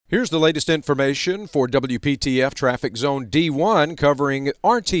Here's the latest information for WPTF Traffic Zone D1 covering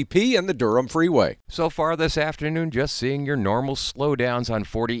RTP and the Durham Freeway. So far this afternoon, just seeing your normal slowdowns on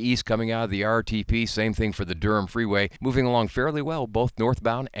 40 East coming out of the RTP. Same thing for the Durham Freeway, moving along fairly well, both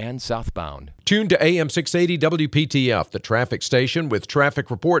northbound and southbound. Tune to AM 680 WPTF, the traffic station with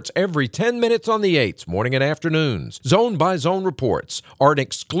traffic reports every 10 minutes on the 8s, morning and afternoons. Zone-by-zone reports are an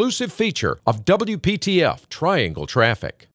exclusive feature of WPTF Triangle Traffic.